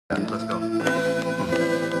Let's go.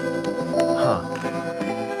 Huh.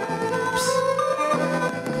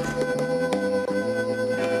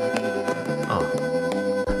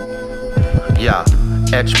 Yeah,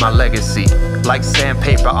 etch my legacy like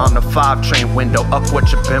sandpaper on the 5 train window. Up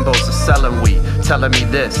what your bimbos are selling we, telling me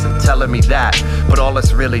this and telling me that, but all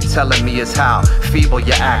it's really telling me is how feeble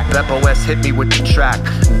you act. Beppo hit me with the track,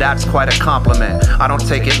 and that's quite a compliment. I don't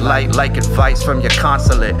take it light like advice from your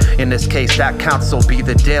consulate. In this case, that counsel be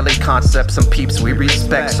the daily concept. Some peeps we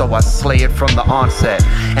respect, so I slay it from the onset.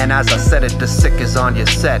 And as I said it, the sick is on your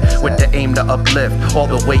set, with the aim to uplift all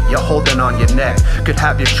the weight you're holding on your neck. Could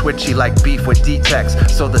have you twitchy like beef with D-Tex,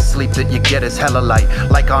 so the sleep that you get is hella light,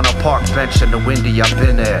 like on a park bench in the windy. I've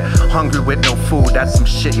been there, hungry with no food. That's some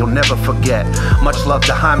shit you'll never forget. Much love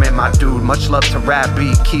to Jaime, my dude. Much love to Rad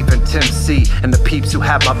B, Keith and Tim C, and the peeps who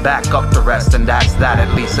have my back up the rest. And that's that,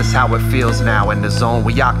 at least that's how it feels now in the zone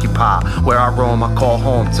we occupy. Where I roam, I call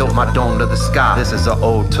home, tilt my dome to the sky. This is an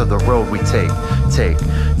ode to the road we take. Take.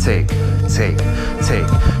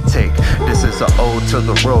 This is an ode to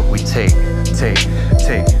the road we take. Take.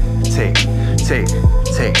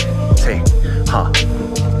 Huh.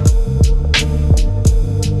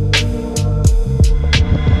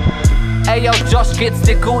 Ey yo Josh, geht's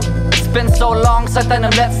dir gut? It's been so long seit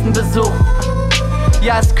deinem letzten Besuch.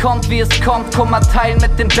 Ja, es kommt wie es kommt, Kummer teilen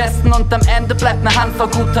mit den Besten und am Ende bleibt ne Handvoll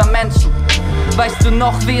guter Menschen. Weißt du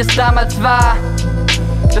noch, wie es damals war,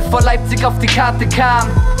 bevor Leipzig auf die Karte kam?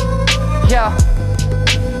 Ja,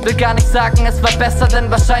 will gar nicht sagen, es war besser, denn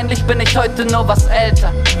wahrscheinlich bin ich heute nur was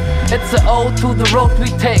älter. It's a ode to the road we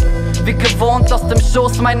take. Wie gewohnt aus dem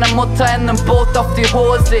Schoß meiner Mutter in nem Boot auf die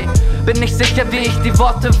hohe See. Bin nicht sicher, wie ich die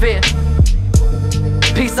Worte wähle.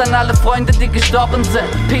 Peace an alle Freunde, die gestorben sind.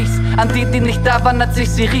 Peace an die, die nicht da waren, als ich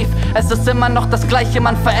sie rief. Es ist immer noch das Gleiche,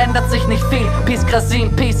 man verändert sich nicht viel. Peace Grasime,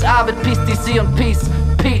 Peace Arvid, Peace DC und Peace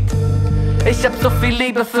Pete. Ich hab so viel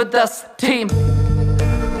Liebe für das Team.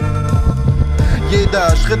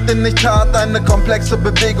 Jeder Schritt, den ich tat, eine komplexe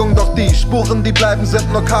Bewegung, doch die Spuren, die bleiben,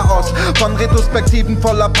 sind nur Chaos. Von Retrospektiven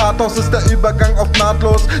voller Pathos ist der Übergang oft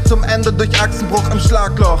nahtlos zum Ende durch Achsenbruch im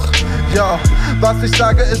Schlagloch. Ja, was ich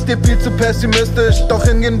sage, ist dir viel zu pessimistisch, doch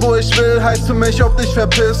hingehen, wo ich will, heißt für mich oft, ich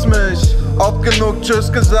verpiss mich. Oft genug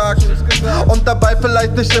Tschüss gesagt und dabei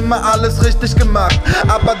vielleicht nicht immer alles richtig gemacht.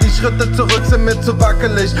 Aber die Schritte zurück sind mir zu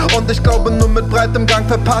wackelig und ich glaube, nur mit breitem Gang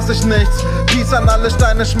verpasse ich nichts. Peace an alle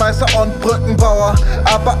Steineschmeißer und Brückenbauer,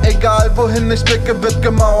 aber egal wohin ich blicke, wird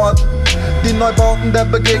gemauert. Die Neubauten der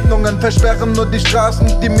Begegnungen versperren nur die Straßen,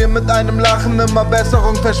 die mir mit einem Lachen immer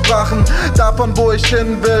Besserung versprachen. Davon, wo ich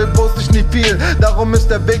hin will, wusste ich nie viel. Darum ist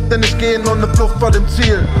der Weg, den ich gehe, nur eine Flucht vor dem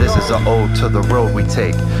Ziel. This is an ode to the road we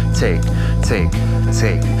take.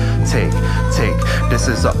 This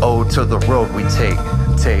is an ode to the road we take.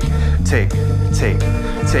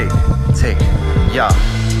 Yeah.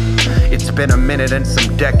 It's been a minute and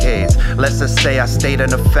some decades. Let's just say I stayed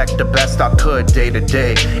in effect the best I could day to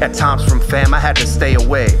day. At times from fam I had to stay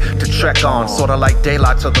away to trek on, sorta like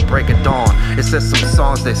daylight till the break of dawn. It's just some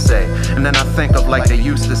songs they say, and then I think of like they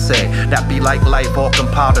used to say. That be like life all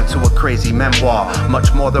compiled into a crazy memoir.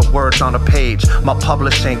 Much more than words on a page. My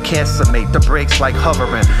publishing can't summate the breaks like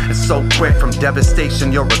hovering. It's so quick from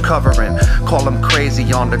devastation you're recovering. Call them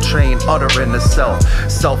crazy on the train, uttering the self.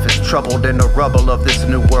 Self is troubled in the rubble of this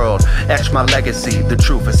new world. Etch my legacy, the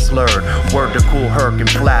truth is slurred. Word to Cool Herc and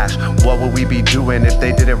Flash. What would we be doing if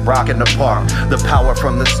they didn't rock in the park? The power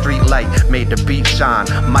from the street light made the beat shine.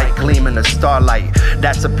 Might gleam in the starlight.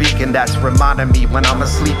 That's a beacon that's reminding me when I'm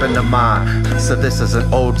asleep in the mind. So this is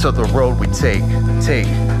an ode to the road we take.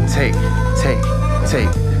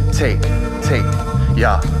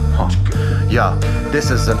 Yeah, yeah. This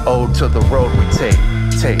is an ode to the road we take.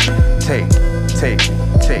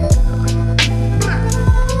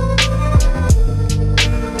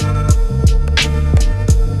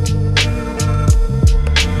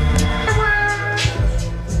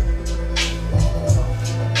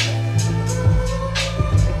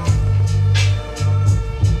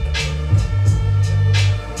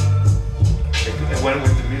 It went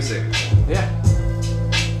with the music. Yeah.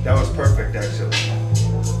 That was perfect, actually.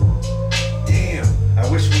 Damn, I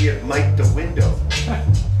wish we had mic'd the window.